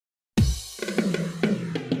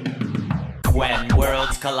When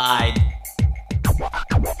worlds collide,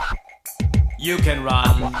 you can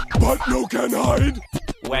run, but no can hide.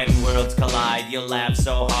 When worlds collide, you'll laugh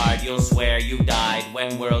so hard you'll swear you died.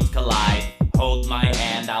 When worlds collide, hold my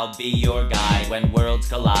hand, I'll be your guide. When worlds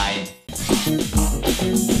collide,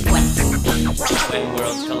 when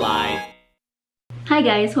worlds collide. Hi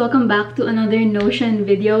guys, welcome back to another Notion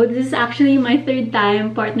video. This is actually my third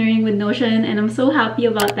time partnering with Notion and I'm so happy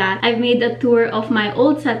about that. I've made a tour of my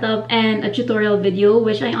old setup and a tutorial video,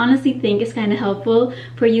 which I honestly think is kind of helpful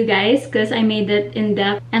for you guys because I made it in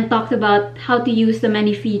depth and talked about how to use the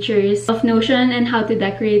many features of Notion and how to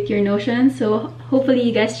decorate your Notion. So hopefully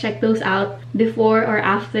you guys check those out before or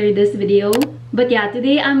after this video. But yeah,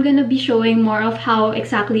 today I'm gonna be showing more of how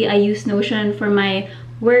exactly I use Notion for my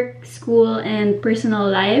work, school, and personal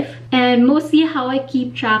life, and mostly how I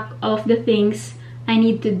keep track of the things I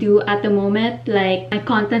need to do at the moment, like my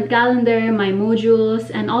content calendar, my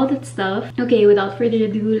modules, and all that stuff. Okay, without further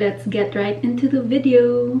ado, let's get right into the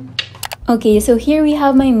video. Okay, so here we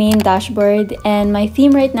have my main dashboard and my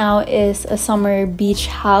theme right now is a summer beach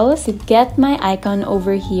house. To get my icon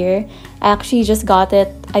over here, I actually just got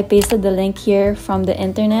it. I pasted the link here from the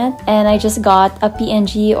internet and I just got a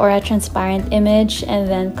PNG or a transparent image and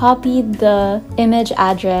then copied the image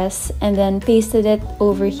address and then pasted it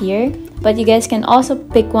over here. But you guys can also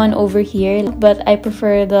pick one over here, but I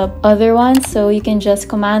prefer the other one, so you can just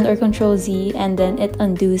Command or Control Z and then it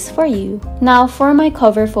undoes for you. Now for my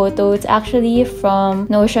cover photo, it's actually from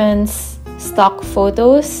Notion's stock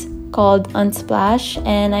photos called Unsplash,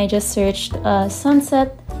 and I just searched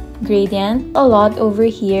sunset gradient a lot over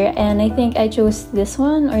here and I think I chose this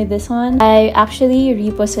one or this one. I actually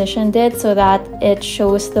repositioned it so that it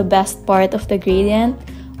shows the best part of the gradient,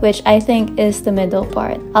 which I think is the middle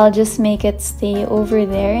part. I'll just make it stay over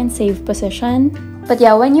there and save position. But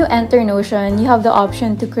yeah, when you enter Notion, you have the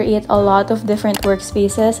option to create a lot of different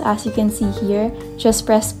workspaces. As you can see here, just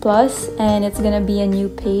press plus and it's gonna be a new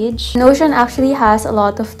page. Notion actually has a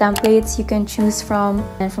lot of templates you can choose from,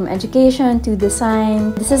 and from education to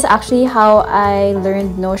design. This is actually how I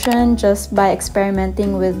learned Notion, just by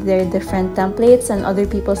experimenting with their different templates and other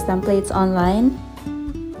people's templates online.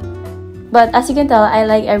 But as you can tell, I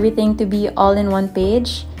like everything to be all in one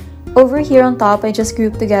page. Over here on top, I just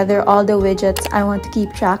grouped together all the widgets I want to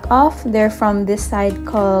keep track of. They're from this site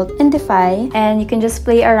called Indify, and you can just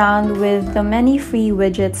play around with the many free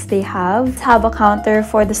widgets they have. Have a counter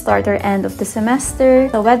for the start or end of the semester,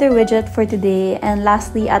 the weather widget for today, and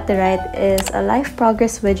lastly at the right is a life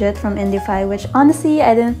progress widget from Indify, which honestly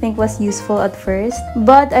I didn't think was useful at first,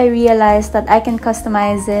 but I realized that I can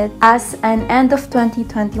customize it as an end of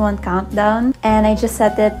 2021 countdown, and I just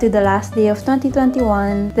set it to the last day of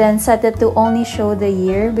 2021, then set it to only show the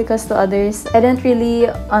year because the others I didn't really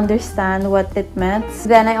understand what it meant.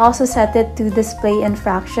 Then I also set it to display in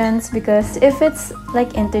fractions because if it's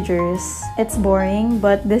like integers, it's boring,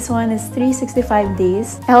 but this one is 365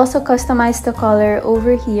 days. I also customized the color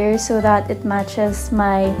over here so that it matches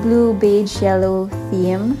my blue, beige, yellow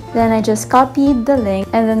theme. Then I just copied the link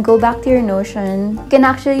and then go back to your Notion. You can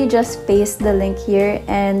actually just paste the link here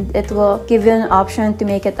and it will give you an option to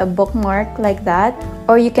make it a bookmark like that,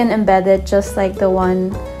 or you can embed it just like the one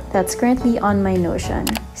that's currently on my Notion.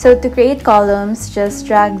 So to create columns, just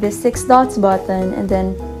drag this 6 dots button and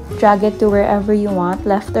then drag it to wherever you want,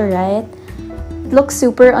 left or right. It looks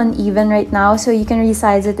super uneven right now, so you can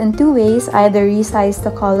resize it in two ways. Either resize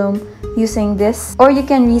the column using this, or you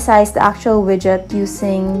can resize the actual widget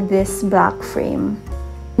using this black frame.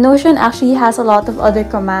 Notion actually has a lot of other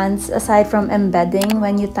commands aside from embedding.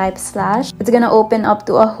 When you type slash, it's gonna open up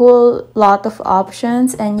to a whole lot of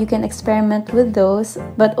options and you can experiment with those.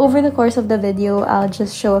 But over the course of the video, I'll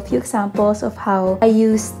just show a few examples of how I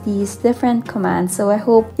use these different commands. So I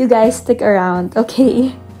hope you guys stick around,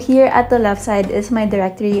 okay? Here at the left side is my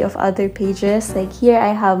directory of other pages. Like here I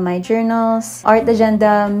have my journals, art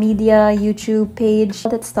agenda, media, YouTube page, all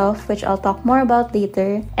that stuff, which I'll talk more about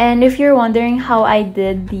later. And if you're wondering how I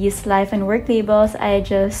did these life and work labels, I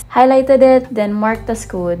just highlighted it, then marked as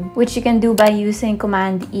code, which you can do by using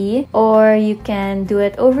Command E, or you can do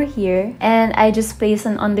it over here. And I just place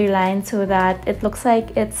an underline so that it looks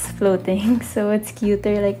like it's floating, so it's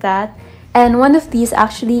cuter like that. And one of these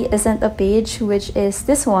actually isn't a page, which is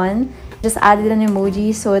this one. Just added an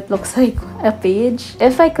emoji so it looks like a page.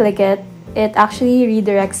 If I click it, it actually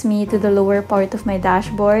redirects me to the lower part of my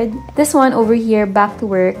dashboard. This one over here, back to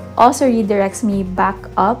work, also redirects me back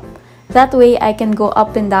up. That way I can go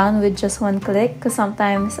up and down with just one click because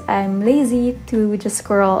sometimes I'm lazy to just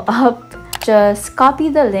scroll up. Just copy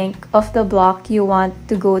the link of the block you want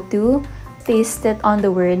to go to, paste it on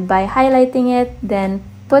the word by highlighting it, then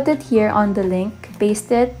put it here on the link, paste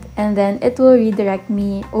it, and then it will redirect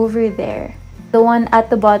me over there. The one at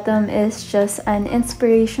the bottom is just an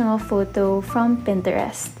inspirational photo from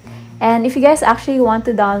Pinterest. And if you guys actually want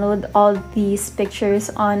to download all these pictures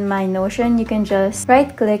on my Notion, you can just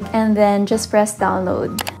right click and then just press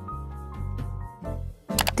download.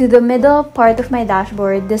 To the middle part of my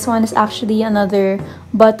dashboard, this one is actually another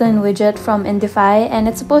button widget from Indify, and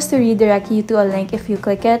it's supposed to redirect you to a link if you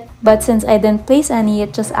click it, but since I didn't place any,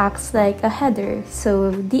 it just acts like a header,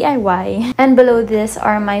 so DIY. And below this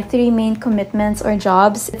are my 3 main commitments or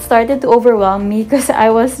jobs. It started to overwhelm me because I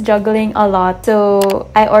was juggling a lot, so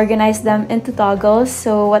I organized them into toggles.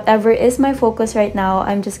 So whatever is my focus right now,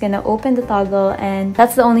 I'm just gonna open the toggle and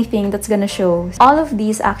that's the only thing that's gonna show. All of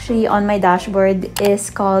these actually on my dashboard is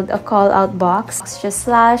called a call out box. It's just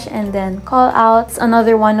slash and then call outs.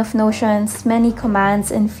 Another one of Notion's many commands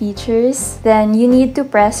and features. Then you need to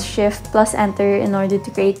press Shift plus Enter in order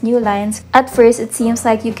to create new lines. At first, it seems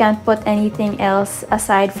like you can't put anything else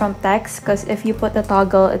aside from text because if you put a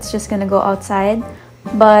toggle, it's just gonna go outside.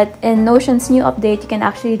 But in Notion's new update, you can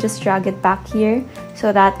actually just drag it back here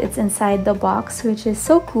so that it's inside the box, which is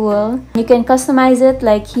so cool. You can customize it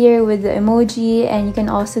like here with the emoji, and you can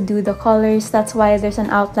also do the colors. That's why there's an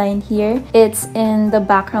outline here. It's in the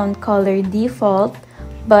background color default,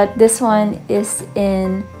 but this one is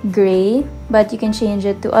in gray, but you can change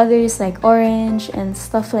it to others like orange and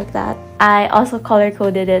stuff like that. I also color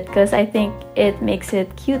coded it because I think it makes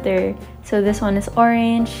it cuter. So this one is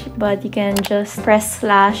orange, but you can just press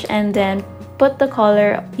slash and then put the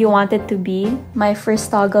color you want it to be. My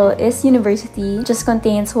first toggle is university. It just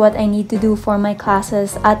contains what I need to do for my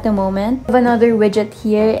classes at the moment. I have another widget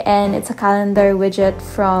here, and it's a calendar widget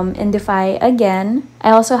from Indify again.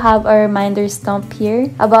 I also have a reminders dump here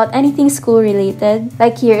about anything school related.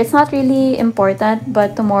 Like here, it's not really important,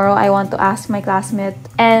 but tomorrow I want to ask my classmate.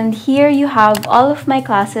 And here you have all of my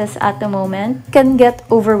classes at the moment. It can get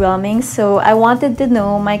overwhelming, so I wanted to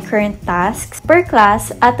know my current tasks per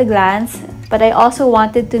class at a glance, but I also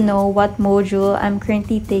wanted to know what module I'm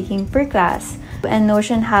currently taking per class. And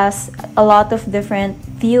Notion has a lot of different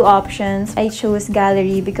view options. I chose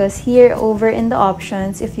gallery because here over in the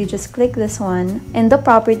options, if you just click this one, in the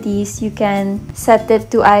properties, you can set it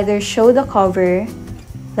to either show the cover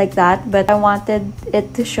like that, but I wanted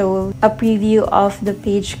it to show a preview of the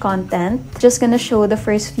page content. Just gonna show the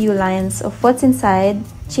first few lines of what's inside.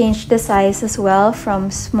 Change the size as well from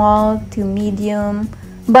small to medium,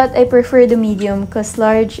 but I prefer the medium because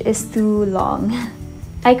large is too long.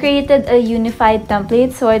 I created a unified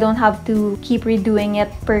template so I don't have to keep redoing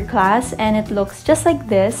it per class, and it looks just like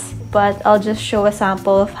this, but I'll just show a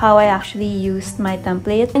sample of how I actually used my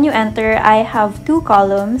template. When you enter, I have 2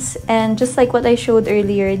 columns, and just like what I showed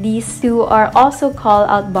earlier, these 2 are also call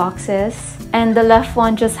out boxes, and the left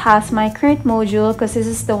one just has my current module because this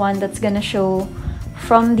is the one that's gonna show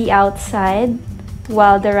from the outside,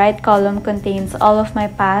 while the right column contains all of my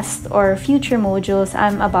past or future modules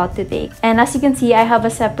I'm about to take. And as you can see, I have a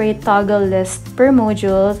separate toggle list per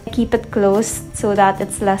module. I keep it closed so that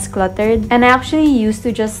it's less cluttered. And I actually used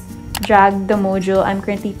to just drag the module I'm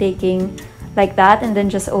currently taking like that and then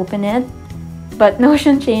just open it. But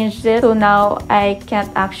Notion changed it, so now I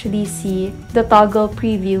can't actually see the toggle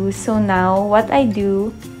preview. So now what I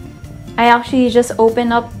do, I actually just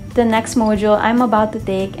open up the next module I'm about to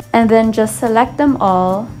take and then just select them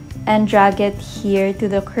all and drag it here to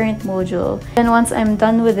the current module. Then once I'm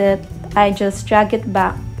done with it, I just drag it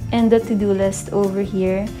back in the to-do list over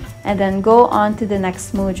here and then go on to the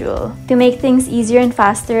next module. To make things easier and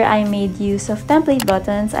faster, I made use of template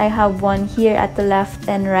buttons. I have one here at the left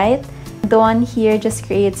and right. The one here just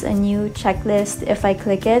creates a new checklist if I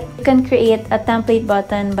click it. You can create a template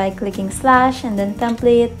button by clicking slash and then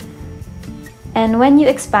template. And when you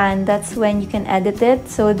expand, that's when you can edit it.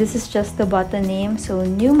 So this is just the button name, so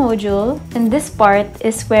new module. And this part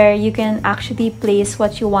is where you can actually place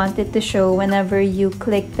what you want it to show whenever you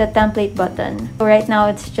click the template button. So right now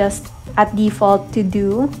it's just at default to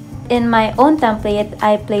do. In my own template,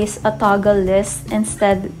 I place a toggle list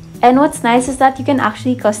instead. And what's nice is that you can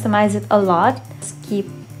actually customize it a lot. Just keep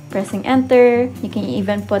pressing enter. You can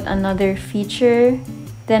even put another feature.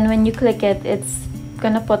 Then when you click it, it's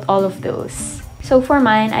gonna put all of those. So for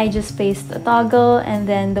mine, I just pasted a toggle and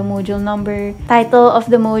then the module number, title of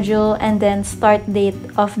the module, and then start date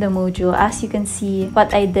of the module, as you can see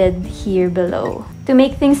what I did here below. To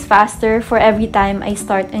make things faster, for every time I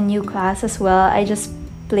start a new class as well, I just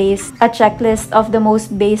placed a checklist of the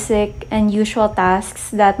most basic and usual tasks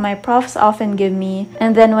that my profs often give me.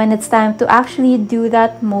 And then when it's time to actually do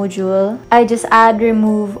that module, I just add,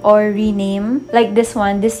 remove, or rename. Like this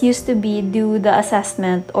one, this used to be do the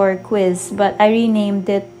assessment or quiz, but I renamed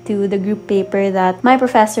it to the group paper that my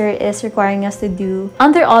professor is requiring us to do.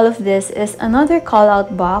 Under all of this is another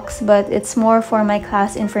call-out box, but it's more for my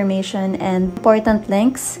class information and important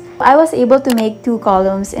links. I was able to make 2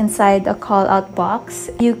 columns inside a call-out box.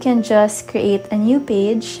 You can just create a new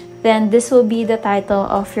page. Then this will be the title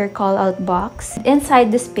of your call-out box.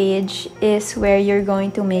 Inside this page is where you're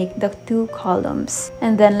going to make the 2 columns.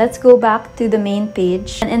 And then let's go back to the main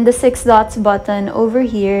page. And in the 6 dots button over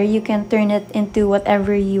here, you can turn it into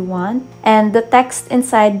whatever you want. And the text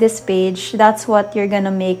inside this page, that's what you're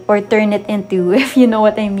gonna make or turn it into, if you know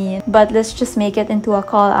what I mean. But let's just make it into a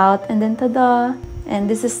call-out, and then tada! And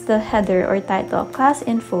this is the header or title, class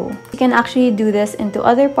info. You can actually do this into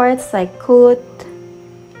other parts like quote,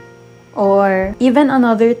 or even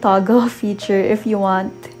another toggle feature if you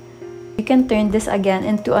want. You can turn this again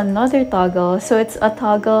into another toggle, so it's a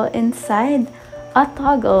toggle inside a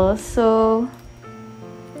toggle. So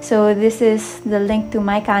this is the link to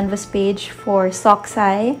my Canvas page for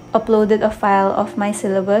Socksci. Uploaded a file of my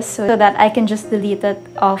syllabus so that I can just delete it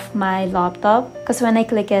off my laptop, because when I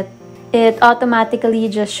click it, it automatically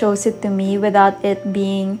just shows it to me without it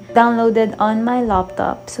being downloaded on my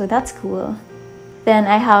laptop. So that's cool. Then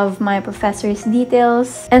I have my professor's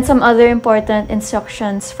details and some other important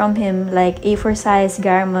instructions from him, like A4 size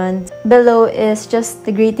garment. Below is just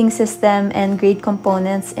the grading system and grade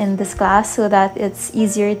components in this class so that it's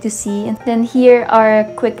easier to see. And then here are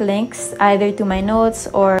quick links either to my notes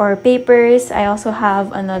or papers. I also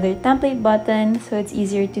have another template button so it's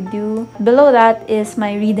easier to do. Below that is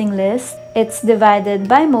my reading list. It's divided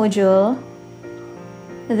by module.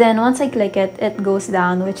 Then once I click it, it goes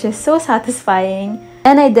down, which is so satisfying.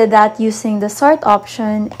 And I did that using the sort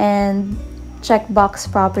option and checkbox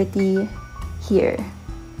property here.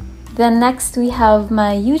 Then next we have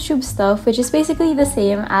my YouTube stuff, which is basically the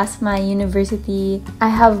same as my university. I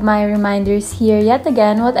have my reminders here yet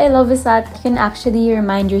again. What I love is that you can actually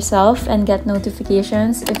remind yourself and get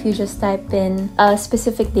notifications if you just type in a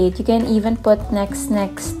specific date. You can even put next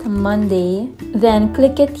Monday. Then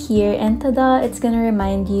click it here and tada, it's gonna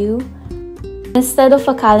remind you. Instead of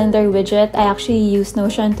a calendar widget, I actually use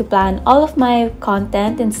Notion to plan all of my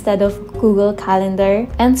content instead of Google Calendar,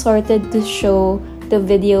 and sorted to show the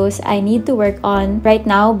videos I need to work on right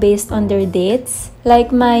now based on their dates.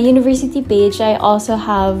 Like my university page, I also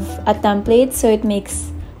have a template so it makes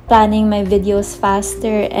planning my videos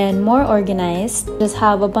faster and more organized. Just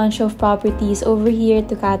have a bunch of properties over here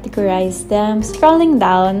to categorize them. Scrolling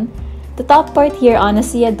down, the top part here,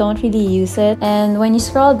 honestly, I don't really use it. And when you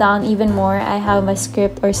scroll down even more, I have a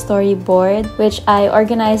script or storyboard, which I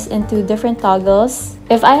organize into different toggles.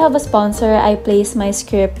 If I have a sponsor, I place my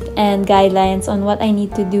script and guidelines on what I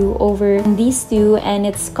need to do over these two, and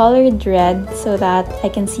it's colored red so that I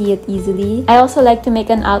can see it easily. I also like to make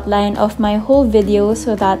an outline of my whole video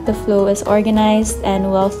so that the flow is organized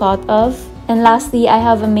and well thought of. And lastly, I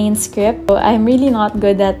have a main script. So I'm really not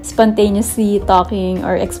good at spontaneously talking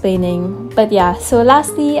or explaining. But yeah, so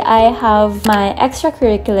lastly, I have my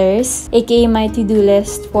extracurriculars, aka my to-do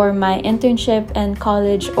list for my internship and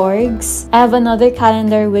college orgs. I have another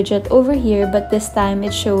calendar widget over here, but this time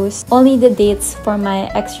it shows only the dates for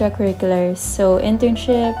my extracurriculars. So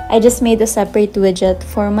internship, I just made a separate widget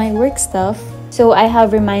for my work stuff. So I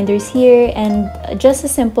have reminders here and just a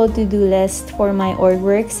simple to-do list for my org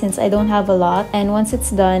work since I don't have a lot. And once it's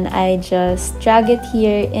done, I just drag it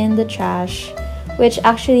here in the trash, which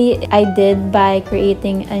actually I did by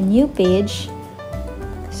creating a new page.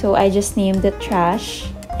 So I just named it trash.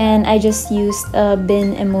 And I just used a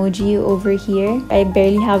bin emoji over here. I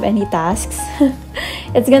barely have any tasks.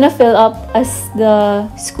 It's gonna fill up as the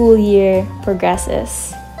school year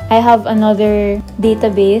progresses. I have another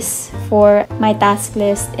database for my task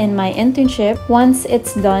list in my internship. Once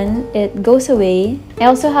it's done, it goes away.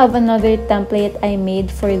 I also have another template I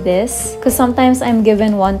made for this because sometimes I'm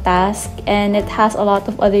given one task and it has a lot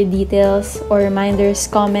of other details or reminders,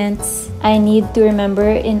 comments I need to remember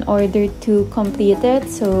in order to complete it.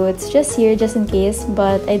 So it's just here just in case,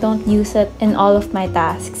 but I don't use it in all of my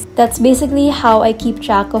tasks. That's basically how I keep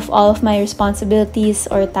track of all of my responsibilities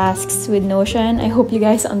or tasks with Notion. I hope you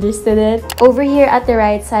guys understood it. Over here at the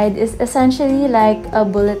right side is essentially like a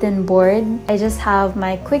bulletin board. I just have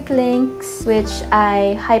my quick links, which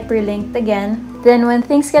I hyperlinked again. Then when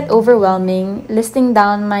things get overwhelming, listing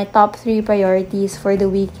down my top 3 priorities for the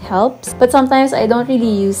week helps. But sometimes I don't really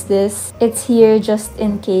use this. It's here just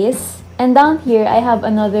in case. And down here, I have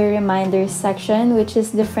another reminders section, which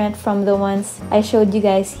is different from the ones I showed you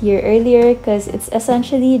guys here earlier because it's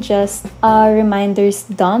essentially just a reminders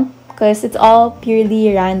dump because it's all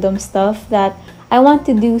purely random stuff that I want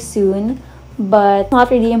to do soon, but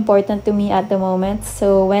not really important to me at the moment.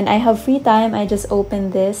 So when I have free time, I just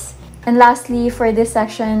open this. And lastly, for this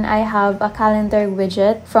section, I have a calendar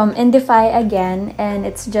widget from Indify again, and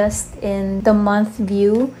it's just in the month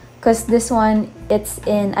view because this one, it's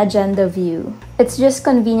in agenda view. It's just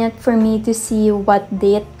convenient for me to see what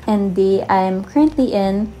date and day I'm currently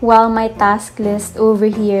in, while my task list over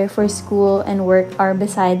here for school and work are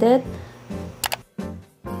beside it.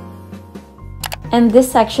 And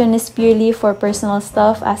this section is purely for personal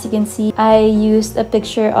stuff. As you can see, I used a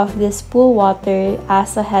picture of this pool water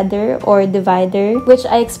as a header or divider, which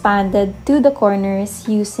I expanded to the corners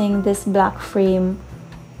using this black frame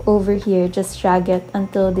over here. Just drag it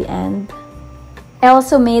until the end. I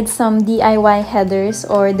also made some DIY headers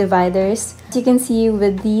or dividers, as you can see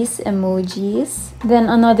with these emojis. Then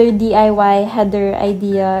another DIY header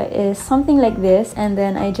idea is something like this, and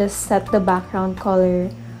then I just set the background color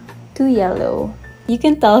to yellow. You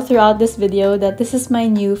can tell throughout this video that this is my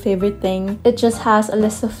new favorite thing. It just has a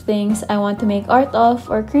list of things I want to make art of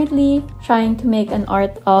or currently trying to make an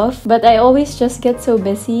art of, but I always just get so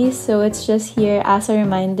busy, so it's just here as a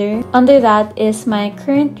reminder. Under that is my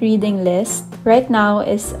current reading list. Right now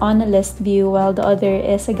is on a list view, while the other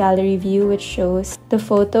is a gallery view, which shows the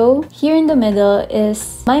photo. Here in the middle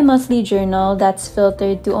is my monthly journal that's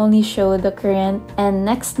filtered to only show the current and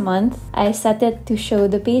next month. I set it to show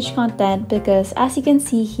the page content because as you can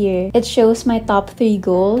see here, it shows my top 3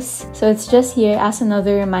 goals. So it's just here as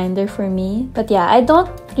another reminder for me. But yeah, I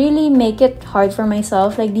don't really make it hard for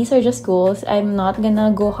myself. Like, these are just goals. I'm not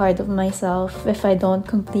gonna go hard on myself if I don't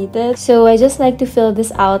complete it. So I just like to fill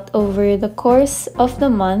this out over the course of the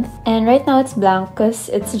month. And right now it's blank because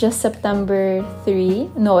it's just September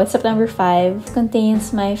 3. No, it's September 5. It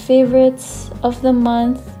contains my favorites of the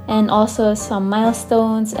month and also some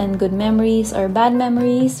milestones and good memories or bad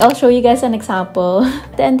memories. I'll show you guys an example.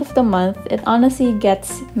 At the end of the month, it honestly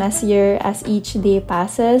gets messier as each day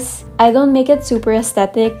passes. I don't make it super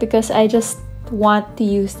aesthetic because I just want to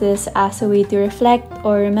use this as a way to reflect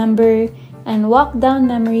or remember and walk down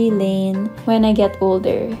memory lane when I get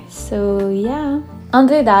older. So yeah.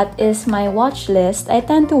 Under that is my watch list. I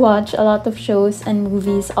tend to watch a lot of shows and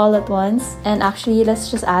movies all at once. And actually, let's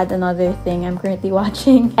just add another thing I'm currently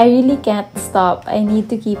watching. I really can't stop. I need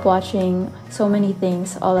to keep watching so many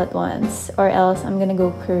things all at once, or else I'm gonna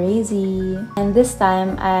go crazy. And this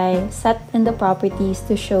time, I set in the properties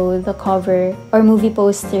to show the cover or movie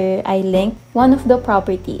poster. I linked one of the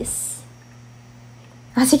properties.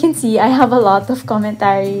 As you can see, I have a lot of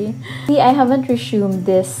commentary. I haven't resumed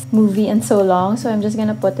this movie in so long, so I'm just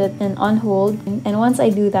gonna put it in on hold. And once I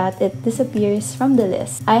do that, it disappears from the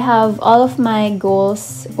list. I have all of my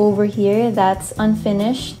goals over here that's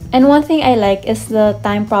unfinished. And one thing I like is the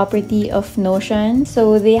time property of Notion.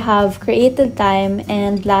 So they have created time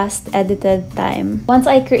and last edited time. Once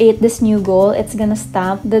I create this new goal, it's gonna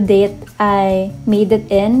stamp the date I made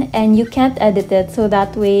it in, and you can't edit it, so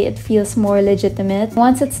that way it feels more legitimate.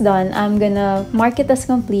 Once it's done, I'm gonna mark it as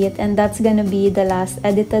complete, and that's gonna be the last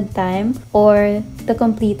edited time or the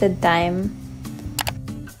completed time.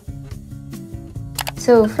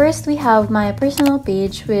 So first we have my personal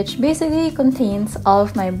page, which basically contains all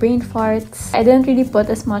of my brain farts. I didn't really put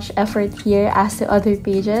as much effort here as the other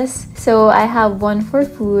pages. So I have one for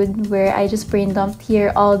food, where I just brain dumped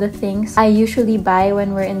here all the things I usually buy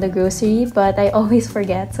when we're in the grocery, but I always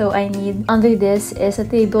forget. So I need, under this is a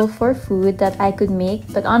table for food that I could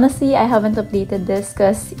make. But honestly, I haven't updated this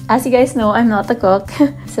because, as you guys know, I'm not a cook.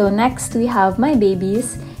 So next we have my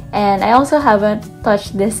babies. And I also haven't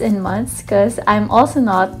touched this in months because I'm also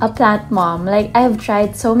not a plant mom. Like, I have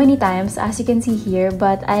tried so many times, as you can see here,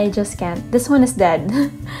 but I just can't. This one is dead.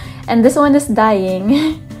 And this one is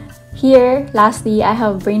dying. Here, lastly, I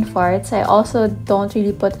have brain farts. I also don't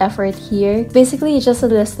really put effort here. Basically, it's just a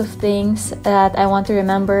list of things that I want to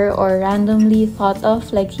remember or randomly thought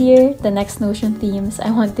of. Like here, the next Notion themes I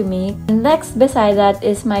want to make. And next, beside that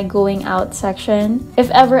is my going out section. If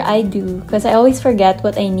ever I do, because I always forget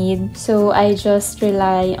what I need. So I just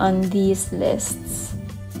rely on these lists.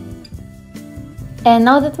 And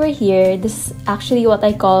now that we're here, this is actually what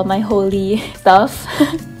I call my holy stuff.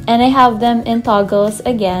 And I have them in toggles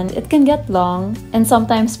again. It can get long and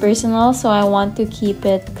sometimes personal, so I want to keep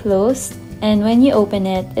it closed. And when you open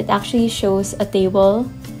it, it actually shows a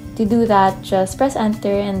table to to do that, just press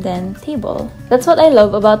enter and then table. That's what I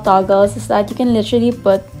love about toggles, is that you can literally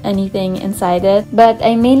put anything inside it. But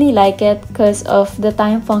I mainly like it because of the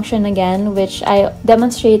time function again, which I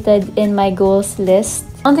demonstrated in my goals list.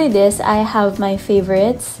 Under this, I have my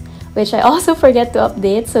favorites, which I also forget to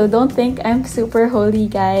update, so don't think I'm super holy,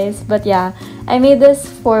 guys. But yeah, I made this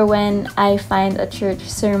for when I find a church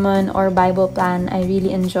sermon or Bible plan I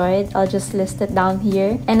really enjoyed. I'll just list it down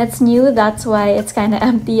here. And it's new, that's why it's kind of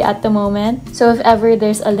empty at the moment. So if ever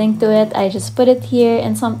there's a link to it, I just put it here,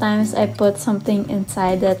 and sometimes I put something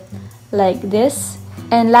inside it like this.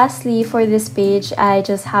 And lastly, for this page, I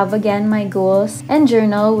just have again my goals and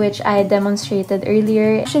journal, which I demonstrated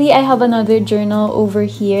earlier. Actually, I have another journal over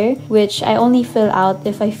here, which I only fill out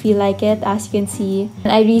if I feel like it, as you can see.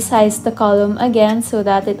 And I resized the column again so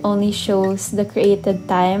that it only shows the created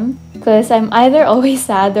time, because I'm either always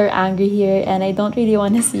sad or angry here and I don't really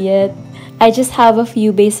want to see it. I just have a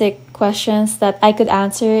few basic questions that I could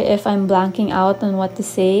answer if I'm blanking out on what to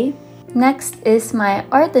say. Next is my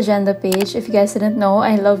art agenda page. If you guys didn't know,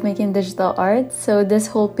 I love making digital art. So this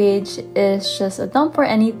whole page is just a dump for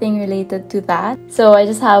anything related to that. So I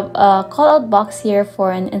just have a call out box here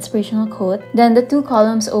for an inspirational quote. Then the two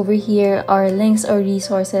columns over here are links or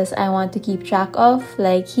resources I want to keep track of.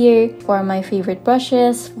 Like here for my favorite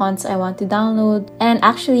brushes, fonts I want to download. And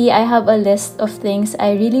actually I have a list of things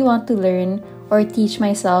I really want to learn or teach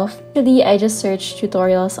myself. Actually, I just searched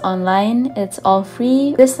tutorials online. It's all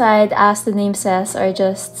free. This side, as the name says, are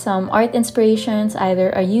just some art inspirations,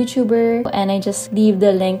 either a YouTuber, and I just leave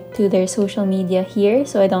the link to their social media here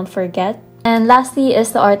so I don't forget. And lastly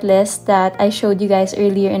is the art list that I showed you guys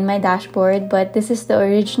earlier in my dashboard, but this is the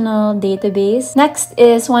original database. Next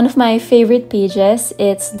is one of my favorite pages.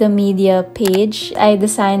 It's the media page. I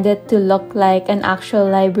designed it to look like an actual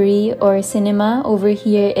library or cinema. Over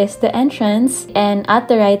here is the entrance, and at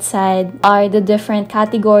the right side are the different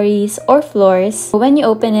categories or floors. When you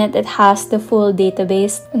open it, it has the full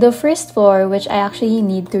database. The first floor, which I actually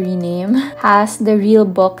need to rename, has the real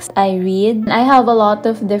books I read. I have a lot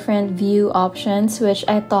of different view options, which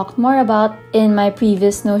I talked more about in my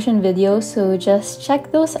previous Notion video, so just check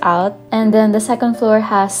those out. And then the second floor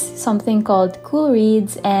has something called Cool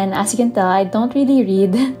Reads, and as you can tell, I don't really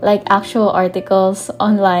read like actual articles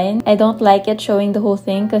online. I don't like it showing the whole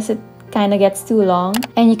thing because it kind of gets too long,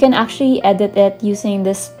 and you can actually edit it using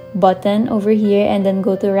this button over here and then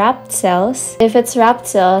go to wrapped cells. If it's wrapped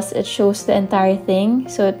cells, it shows the entire thing,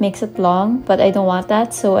 so it makes it long, but I don't want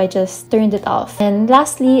that, so I just turned it off. And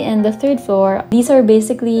lastly, in the third floor, these are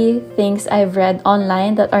basically things I've read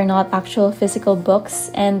online that are not actual physical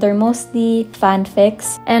books, and they're mostly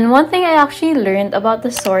fanfics. And one thing I actually learned about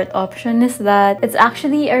the sort option is that it's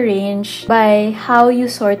actually arranged by how you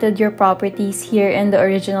sorted your properties here in the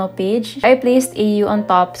original page. I placed AU on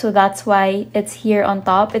top, so that's why it's here on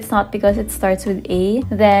top. It's not because it starts with A.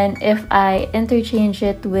 Then if I interchange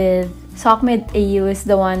it with SOCMID, AU is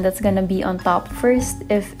the one that's gonna be on top first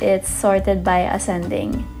if it's sorted by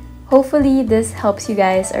ascending. Hopefully this helps you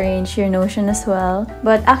guys arrange your Notion as well.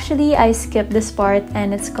 But actually I skipped this part,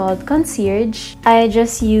 and it's called Concierge. I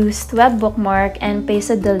just used web bookmark and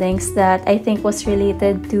pasted the links that I think was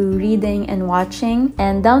related to reading and watching.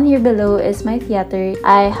 And down here below is my theater.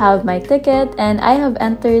 I have my ticket and I have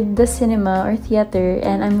entered the cinema or theater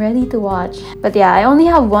and I'm ready to watch. But yeah, I only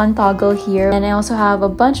have one toggle here, and I also have a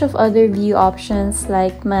bunch of other view options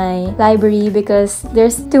like my library because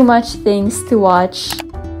there's too much things to watch.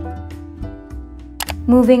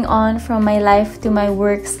 Moving on from my life to my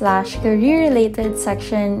work/career related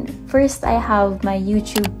section, first I have my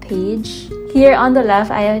YouTube page. Here on the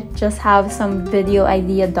left, I just have some video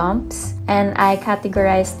idea dumps, and I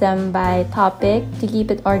categorize them by topic to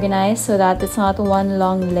keep it organized so that it's not one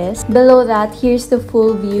long list. Below that, here's the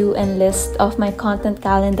full view and list of my content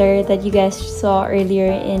calendar that you guys saw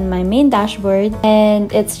earlier in my main dashboard,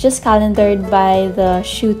 and it's just calendared by the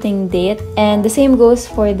shooting date. And the same goes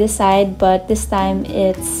for this side, but this time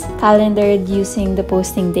it's calendared using the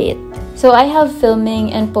posting date. So I have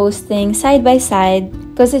filming and posting side by side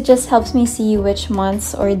because it just helps me see which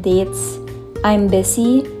months or dates I'm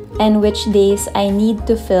busy and which days I need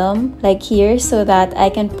to film, like here, so that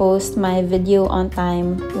I can post my video on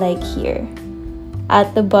time, like here.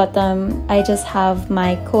 At the bottom, I just have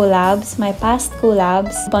my collabs, my past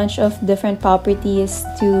collabs, a bunch of different properties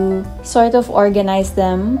to sort of organize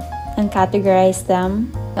them and categorize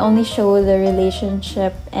them. I only show the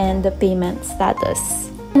relationship and the payment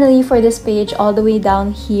status. Finally, for this page, all the way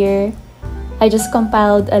down here, I just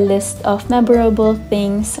compiled a list of memorable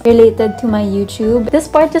things related to my YouTube. This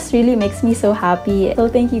part just really makes me so happy. So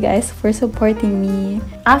thank you guys for supporting me.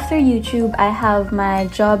 After YouTube, I have my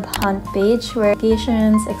job hunt page where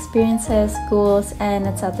applications, experiences, goals, and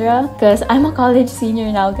etc. Because I'm a college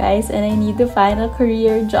senior now, guys, and I need to find a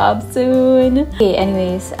career job soon. Okay,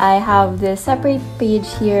 anyways, I have this separate page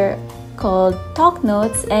here called Talk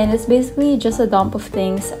Notes, and it's basically just a dump of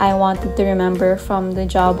things I wanted to remember from the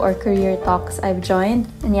job or career talks I've joined.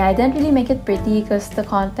 And yeah, I didn't really make it pretty because the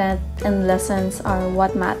content and lessons are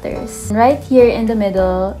what matters. And right here in the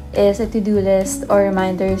middle is a to-do list or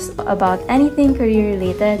reminders about anything career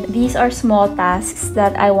related. These are small tasks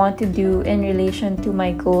that I want to do in relation to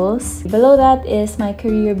my goals. Below that is my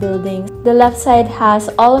career building. The left side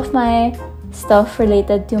has all of my stuff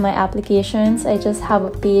related to my applications. I just have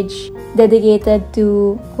a page dedicated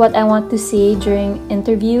to what I want to say during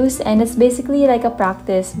interviews, and it's basically like a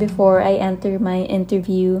practice before I enter my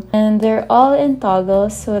interview. And they're all in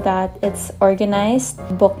toggles so that it's organized,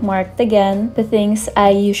 bookmarked again, the things I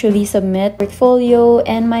usually submit, portfolio,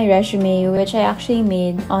 and my resume, which I actually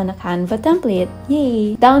made on a Canva template.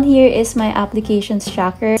 Yay! Down here is my applications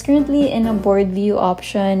tracker. It's currently in a board view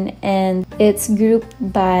option, and it's grouped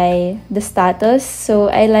by the status, so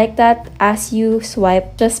I like that as you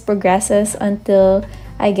swipe, just progresses until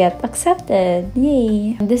I get accepted.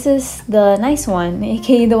 Yay! This is the nice one,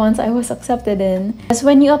 aka the ones I was accepted in. Because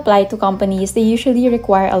when you apply to companies, they usually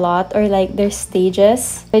require a lot, or like there's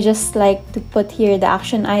stages. I just like to put here the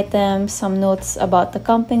action items, some notes about the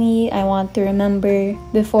company I want to remember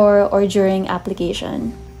before or during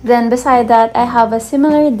application. Then beside that, I have a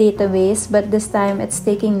similar database, but this time it's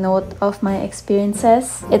taking note of my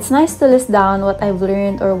experiences. It's nice to list down what I've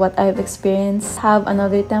learned or what I've experienced. Have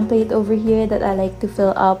another template over here that I like to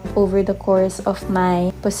fill up over the course of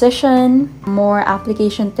my position. More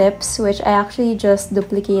application tips, which I actually just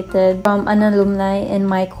duplicated from an alumni in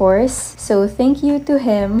my course. So thank you to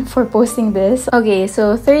him for posting this. Okay,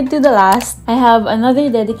 so third to the last, I have another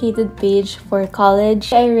dedicated page for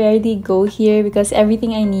college. I rarely go here because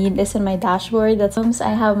everything I need is in my dashboard. That's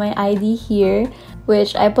I have my ID here,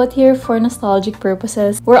 which I put here for nostalgic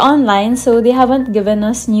purposes. We're online, so they haven't given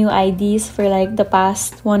us new IDs for like the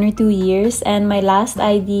past 1 or 2 years, and my last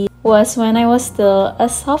ID was when I was still a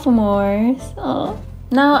sophomore. So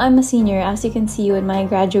now I'm a senior, as you can see with my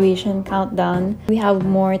graduation countdown. We have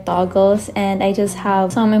more toggles, and I just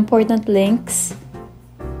have some important links.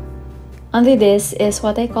 Under this is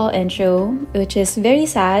what I call intro, which is very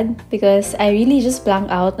sad because I really just blank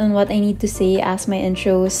out on what I need to say as my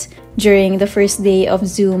intros during the first day of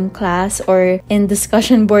Zoom class or in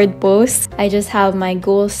discussion board posts. I just have my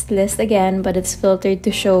goals list again, but it's filtered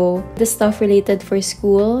to show the stuff related for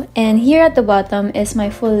school. And here at the bottom is my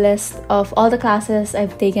full list of all the classes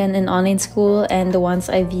I've taken in online school and the ones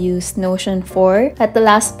I've used Notion for. At the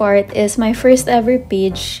last part is my first ever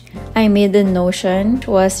page I made in Notion. It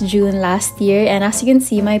was June last year, and as you can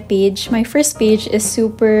see, my first page is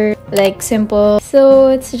super like simple. So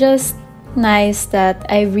it's just nice that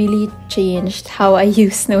I really changed how I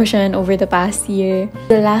use Notion over the past year.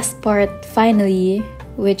 The last part finally,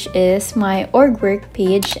 which is my org work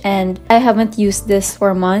page, and I haven't used this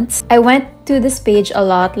for months. I went to this page a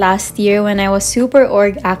lot last year when I was super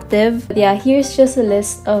org active. But yeah, here's just a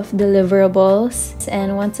list of deliverables,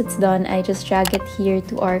 and once it's done, I just drag it here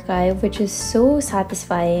to archive, which is so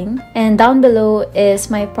satisfying. And down below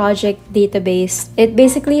is my project database. It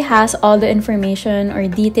basically has all the information or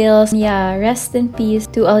details. Yeah, rest in peace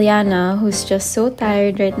to Alyanna, who's just so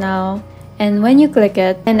tired right now. And when you click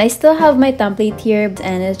it, and I still have my template here,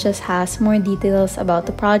 and it just has more details about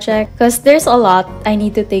the project because there's a lot I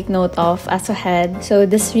need to take note of as a head. So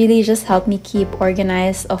this really just helped me keep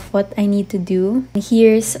organized of what I need to do.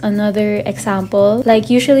 Here's another example. Like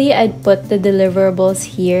usually I'd put the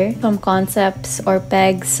deliverables here, some concepts or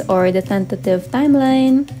pegs or the tentative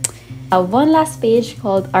timeline. One last page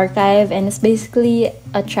called archive, and it's basically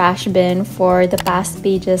a trash bin for the past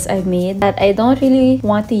pages I've made that I don't really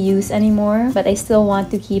want to use anymore, but I still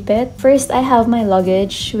want to keep it. First, I have my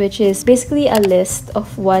luggage, which is basically a list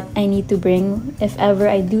of what I need to bring if ever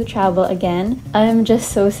I do travel again. I'm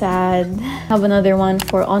just so sad. I have another one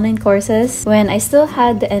for online courses when I still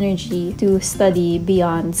had the energy to study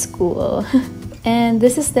beyond school. And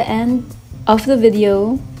this is the end of the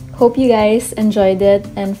video. Hope you guys enjoyed it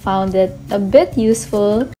and found it a bit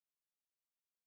useful.